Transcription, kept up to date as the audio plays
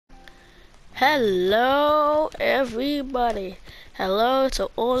Hello everybody, hello to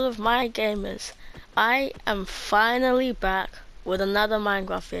all of my gamers. I am finally back with another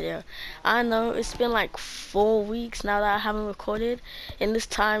Minecraft video. I know it's been like 4 weeks now that I haven't recorded. In this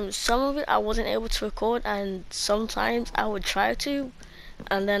time, some of it I wasn't able to record, and sometimes I would try to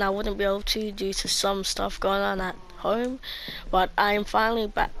and then I wouldn't be able to due to some stuff going on at home. But I am finally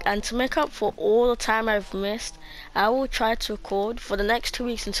back, and to make up for all the time I've missed, I will try to record for the next 2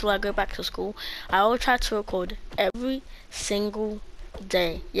 weeks until I go back to school. I will try to record every single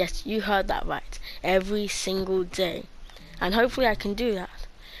day. Yes, you heard that right, every single day, and hopefully I can do that.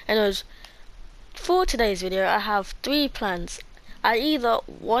 Anyways, for today's video I have 3 plans. I either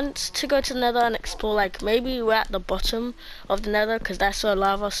want to go to the nether and explore, like maybe we're at the bottom of the nether because that's where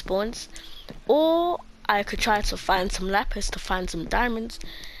lava spawns, or I could try to find some lapis to find some diamonds.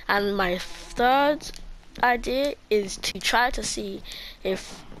 And my third idea is to try to see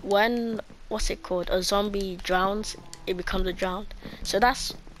if when a zombie drowns, it becomes a drowned. So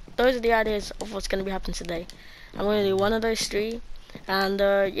those are the ideas of what's going to be happening today. I'm going to do one of those 3, and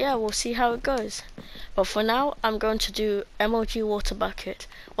yeah, we'll see how it goes. But for now, I'm going to do MLG water bucket.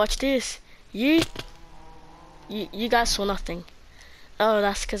 Watch this. You guys saw nothing. Oh,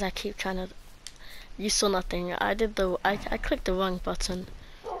 that's because I keep trying to. You saw nothing. I clicked the wrong button.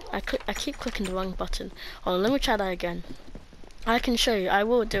 I keep clicking the wrong button. Oh, let me try that again. I can show you. I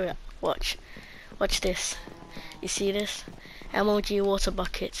will do it. Watch this. You see this? MLG water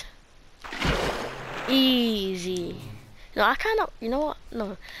bucket. Easy. No, you know what?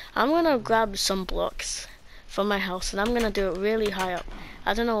 No, I'm gonna grab some blocks from my house and I'm gonna do it really high up.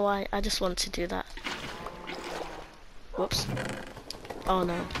 I don't know why, I just want to do that. Whoops. Oh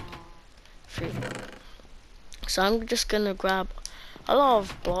no. 3. So I'm just gonna grab a lot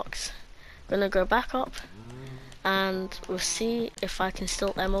of blocks. Gonna go back up and we'll see if I can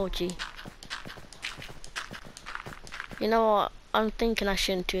still MLG. You know what? I'm thinking I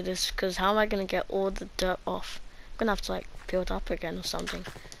shouldn't do this because how am I gonna get all the dirt off? I'm gonna have to like build up again or something.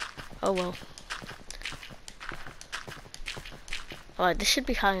 Oh well. Alright, this should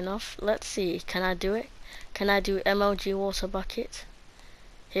be high enough. Let's see, can I do it? Can I do MLG water bucket?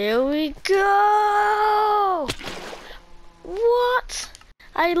 Here we go! What?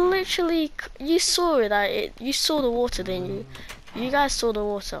 I literally, you saw it, you saw the water, didn't you? You guys saw the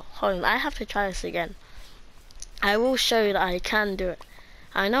water. Hold on, I have to try this again. I will show you that I can do it.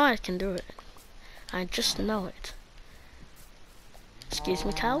 I know I can do it. I just know it. Excuse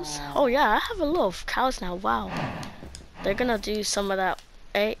me, cows? Oh yeah, I have a lot of cows now, wow. They're gonna do some of that.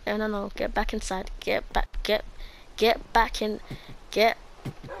 Hey, no, get back inside. Get back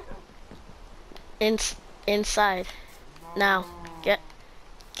inside. Now, get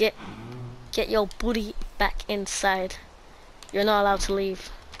your booty back inside. You're not allowed to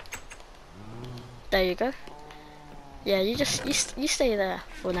leave. There you go. Yeah, you stay there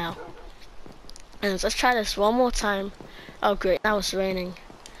for now. And let's try this one more time. Oh great, now it's raining.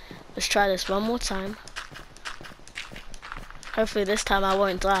 Let's try this one more time. Hopefully this time I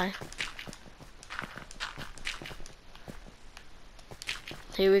won't die.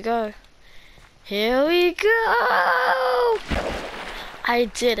 Here we go. Here we go! I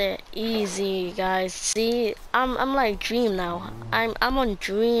did it. Easy, guys. See, I'm like dream now. I'm on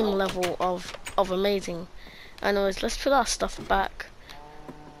dream level of amazing. Anyways, let's put our stuff back.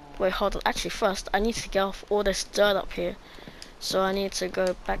 Wait, hold on. Actually, first I need to get off all this dirt up here. So I need to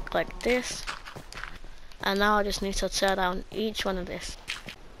go back like this. And now I just need to tear down each one of this.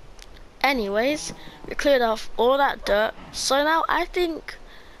 Anyways, we cleared off all that dirt. So now I think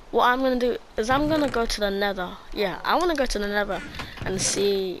what I'm gonna do is I'm gonna go to the nether. Yeah, I wanna go to the nether and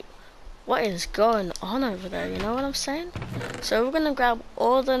see what is going on over there, you know what I'm saying? So we're gonna grab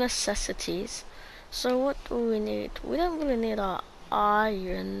all the necessities. So what do we need? We don't really need our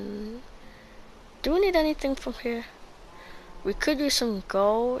iron. Do we need anything from here? We could use some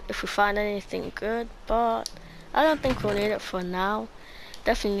gold if we find anything good, but I don't think we'll need it for now.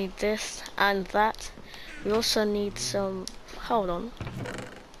 Definitely need this and that. We also need some, hold on.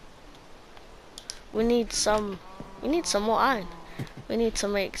 We need some more iron. We need to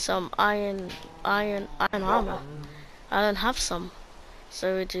make some iron armor. I don't have some.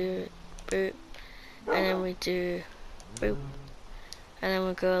 So we do boop, and then we do boop, and then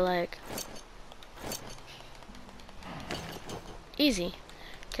we go like easy.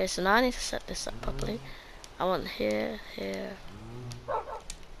 Okay, so now I need to set this up properly. I want here,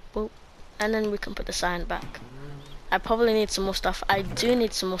 boop, and then we can put the sign back. I probably need some more stuff. I do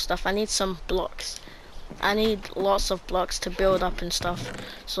need some more stuff. I need some blocks. I need lots of blocks to build up and stuff.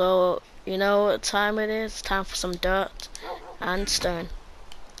 So, you know what time it is? Time for some dirt and stone.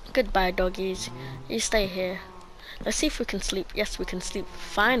 Goodbye, doggies. You stay here. Let's see if we can sleep. Yes, we can sleep.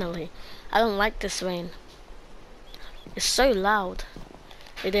 Finally. I don't like this rain. It's so loud.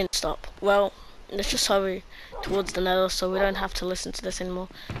 It didn't stop. Well, let's just hurry towards the nether so we don't have to listen to this anymore.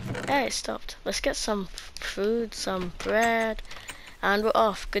 Hey, it stopped. Let's get some food, some bread, and we're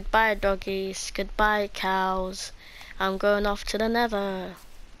off. Goodbye, doggies. Goodbye, cows. I'm going off to the nether.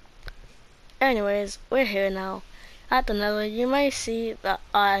 Anyways, we're here now. At the nether, you may see that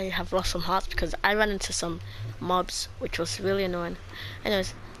I have lost some hearts because I ran into some mobs, which was really annoying.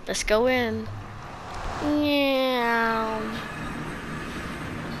 Anyways, let's go in. Meow.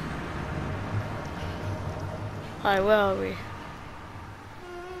 Alright, where are we?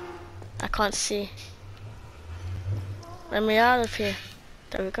 I can't see. Let me out of here.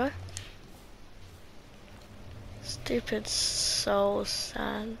 There we go. Stupid soul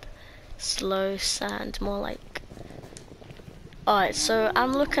sand. Slow sand, more like. Alright, so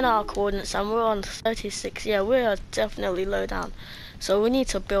I'm looking at our coordinates and we're on 36. Yeah, we are definitely low down. So we need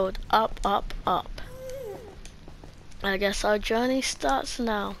to build up, up, up. I guess our journey starts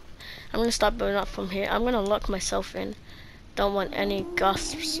now. I'm going to start building up from here. I'm going to lock myself in. Don't want any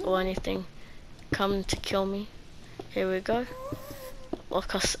gusps or anything coming to kill me. Here we go.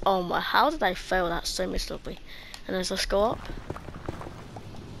 Lock us. Oh my, how did I fail that so miserably? And as let's go up.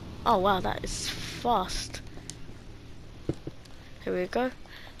 Oh wow, that is fast. Here we go.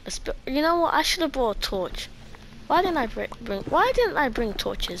 Let's you know what? I should have brought a torch. Why didn't I bring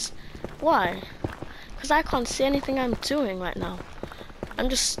torches? Why? Because I can't see anything I'm doing right now. I'm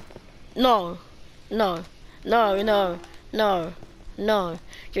just no. No. No, no, no, no.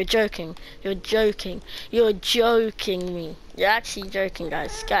 You're joking. You're joking. You're joking me. You're actually joking,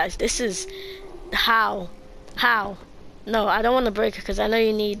 guys. Guys, this is how? No, I don't want to break it because I know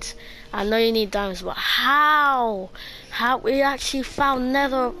you need diamonds, but how we actually found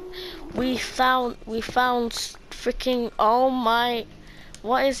nether, we found freaking, oh my,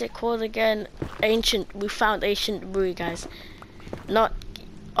 what is it called again? We found ancient debris, guys. Not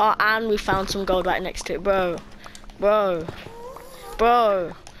and we found some gold right next to it. Bro,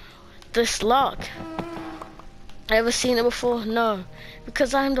 this luck. Ever seen it before? No,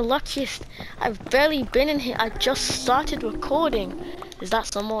 because I'm the luckiest. I've barely been in here. I just started recording. Is that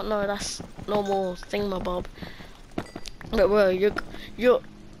some more? No, that's normal thingamabob. But bro, you're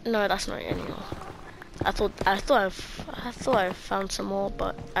no, that's not it anymore. I thought I found some more,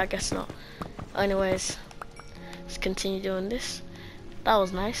 but I guess not. Anyways, let's continue doing this. That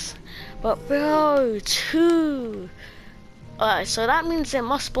was nice. But bro, 2. Alright, so that means it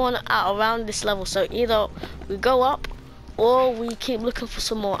must spawn at around this level. So either we go up or we keep looking for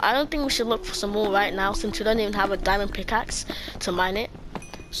some more. I don't think we should look for some more right now since we don't even have a diamond pickaxe to mine it.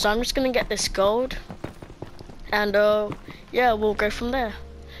 So I'm just gonna get this gold and yeah, we'll go from there.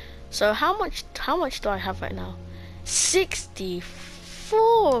 So how much do I have right now?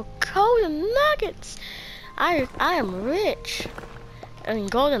 64 golden nuggets. I am rich. I mean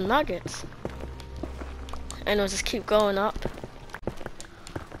golden nuggets. And we'll just keep going up.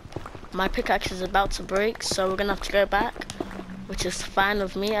 My pickaxe is about to break, so we're gonna have to go back, which is fine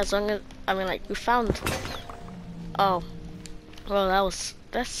with me as long as like we found. Oh, well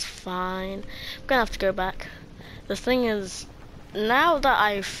that's fine. I'm gonna have to go back. The thing is, now that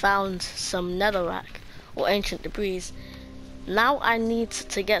I've found some netherrack or ancient debris, now I need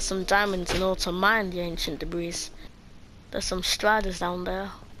to get some diamonds in order to mine the ancient debris. There's some striders down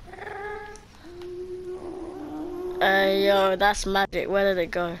there. Yo, that's magic. Where did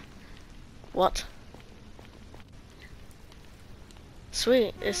it go? What?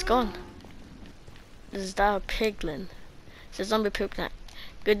 Sweet, it's gone. Is that a piglin? It's a zombie piglin.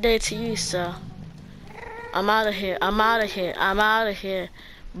 Good day to you, sir. I'm out of here. I'm out of here. I'm out of here.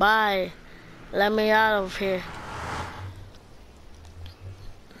 Bye. Let me out of here.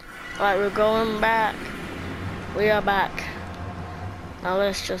 Alright, we're going back. We are back. Now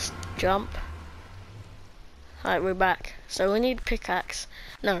let's just jump. Alright, we're back. So we need pickaxe.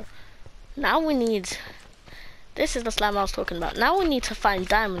 No. Now we need... This is the slime I was talking about. Now we need to find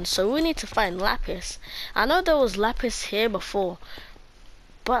diamonds. So we need to find lapis. I know there was lapis here before,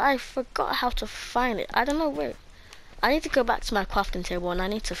 but I forgot how to find it. I don't know where. I need to go back to my crafting table and I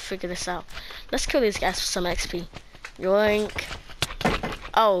need to figure this out. Let's kill these guys for some XP. Yoink.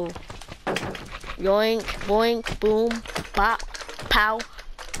 Oh. Yoink. Boink. Boom. Bop. Pow.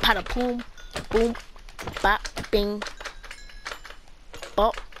 Pada boom. Boom. Bop, bing,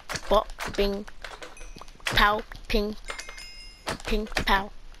 bop, bop, bing, pow, ping, ping,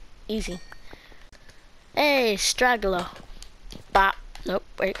 pow. Easy. Hey, straggler. Bop. Nope,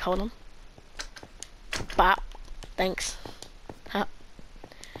 wait, hold on. Bop. Thanks. Huh.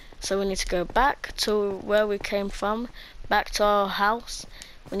 So we need to go back to where we came from, back to our house.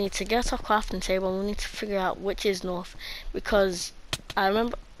 We need to get our crafting table and we need to figure out which is north, because I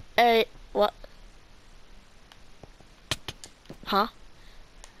remember, hey, what? Huh?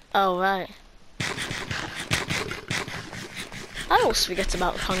 Oh, right. I always forget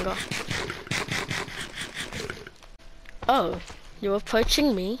about hunger. Oh, you're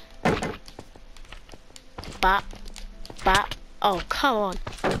approaching me? Bap, bap. Oh, come on.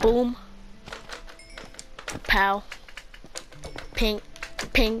 Boom. Pow. Ping,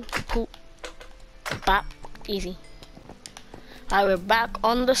 ping, poop. Bap. Easy. Alright, we're back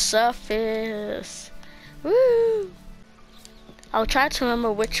on the surface. Woo! I'll try to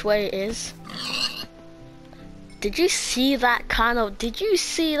remember which way it is. Did you see that did you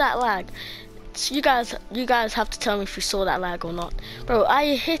see that lag? So you guys have to tell me if you saw that lag or not. Bro,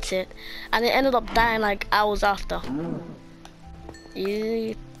 I hit it and it ended up dying like hours after.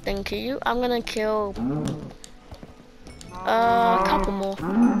 You think you? I'm gonna kill a couple more.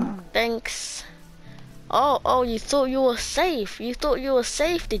 Thanks. Oh, you thought you were safe. You thought you were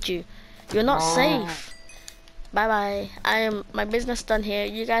safe, did you? You're not safe. Bye bye. My business done here.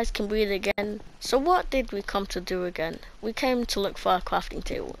 You guys can breathe again. So what did we come to do again? We came to look for a crafting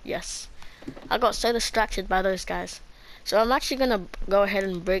table. Yes. I got so distracted by those guys. So I'm actually gonna go ahead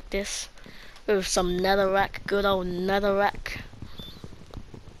and break this with some netherrack, good old netherrack.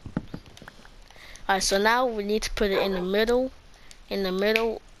 Alright, so now we need to put it in the middle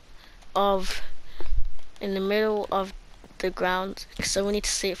of the ground. So we need to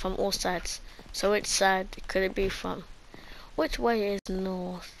see it from all sides. So which side could it be from? Which way is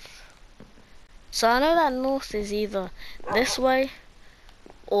north? So I know that north is either this way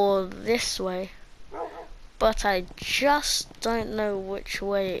or this way, but I just don't know which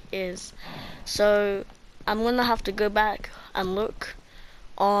way it is. So I'm gonna have to go back and look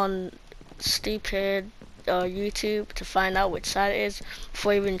on stupid YouTube to find out which side it is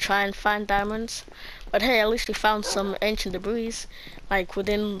before I even try and find diamonds. But hey, at least we found some ancient debris, like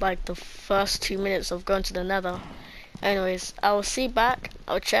within like the first 2 minutes of going to the nether. Anyways, I'll see back,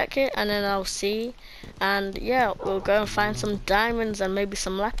 I'll check it, and then I'll see, and yeah, we'll go and find some diamonds and maybe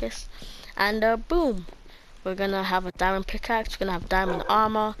some lapis, and boom, we're gonna have a diamond pickaxe, we're gonna have diamond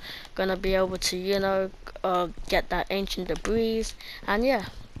armor, gonna be able to, you know, get that ancient debris, and yeah,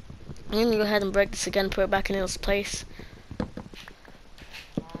 I'm gonna go ahead and break this again, put it back in its place.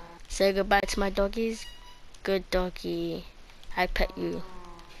 Say goodbye to my doggies. Good doggy, I pet you,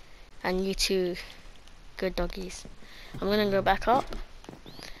 and you too, good doggies. I'm gonna go back up,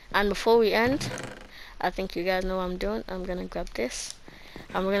 and before we end, I think you guys know what I'm doing. I'm gonna grab this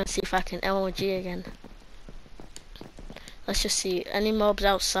and we're gonna see if I can MLG again. Let's just see, any mobs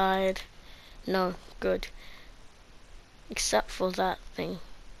outside? No, good, except for that thing,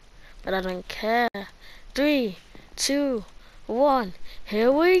 but I don't care. 3, 2, 1,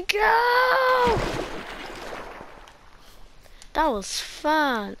 here we go. That was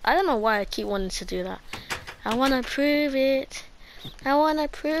fun. I don't know why I keep wanting to do that. I wanna prove it. I wanna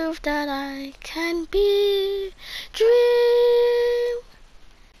prove that I can be dream.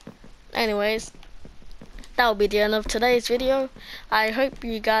 Anyways, that will be the end of today's video. I hope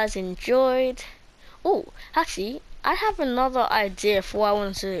you guys enjoyed. Oh, actually, I have another idea for what I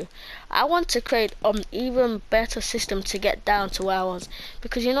want to do. I want to create an even better system to get down to where I was,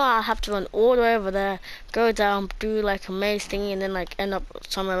 because you know I have to run all the way over there, go down, do like a maze thingy, and then like end up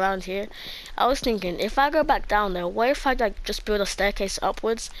somewhere around here. I was thinking, if I go back down there, what if I like just build a staircase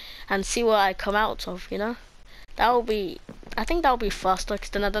upwards and see where I come out of, you know? That would be, I think that would be faster,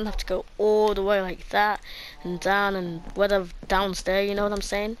 because then I don't have to go all the way like that and down and whether downstairs, you know what I'm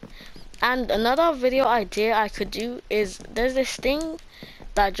saying? And another video idea I could do is, there's this thing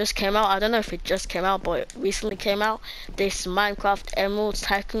that just came out. I don't know if it just came out, but it recently came out. This Minecraft Emeralds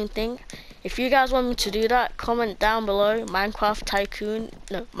Tycoon thing. If you guys want me to do that, comment down below Minecraft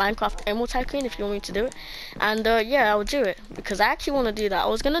Emerald Tycoon if you want me to do it. And yeah, I'll do it, because I actually want to do that. I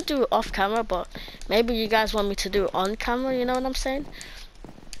was gonna do it off camera, but maybe you guys want me to do it on camera, you know what I'm saying?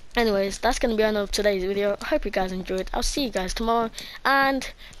 Anyways, that's gonna be the end of today's video. I hope you guys enjoyed. I'll see you guys tomorrow, and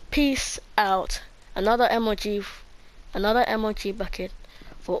peace out. Another emoji bucket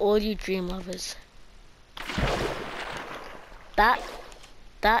for all you dream lovers. That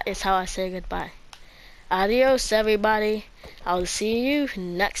is how I say goodbye. Adios everybody. I'll see you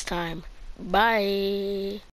next time. Bye.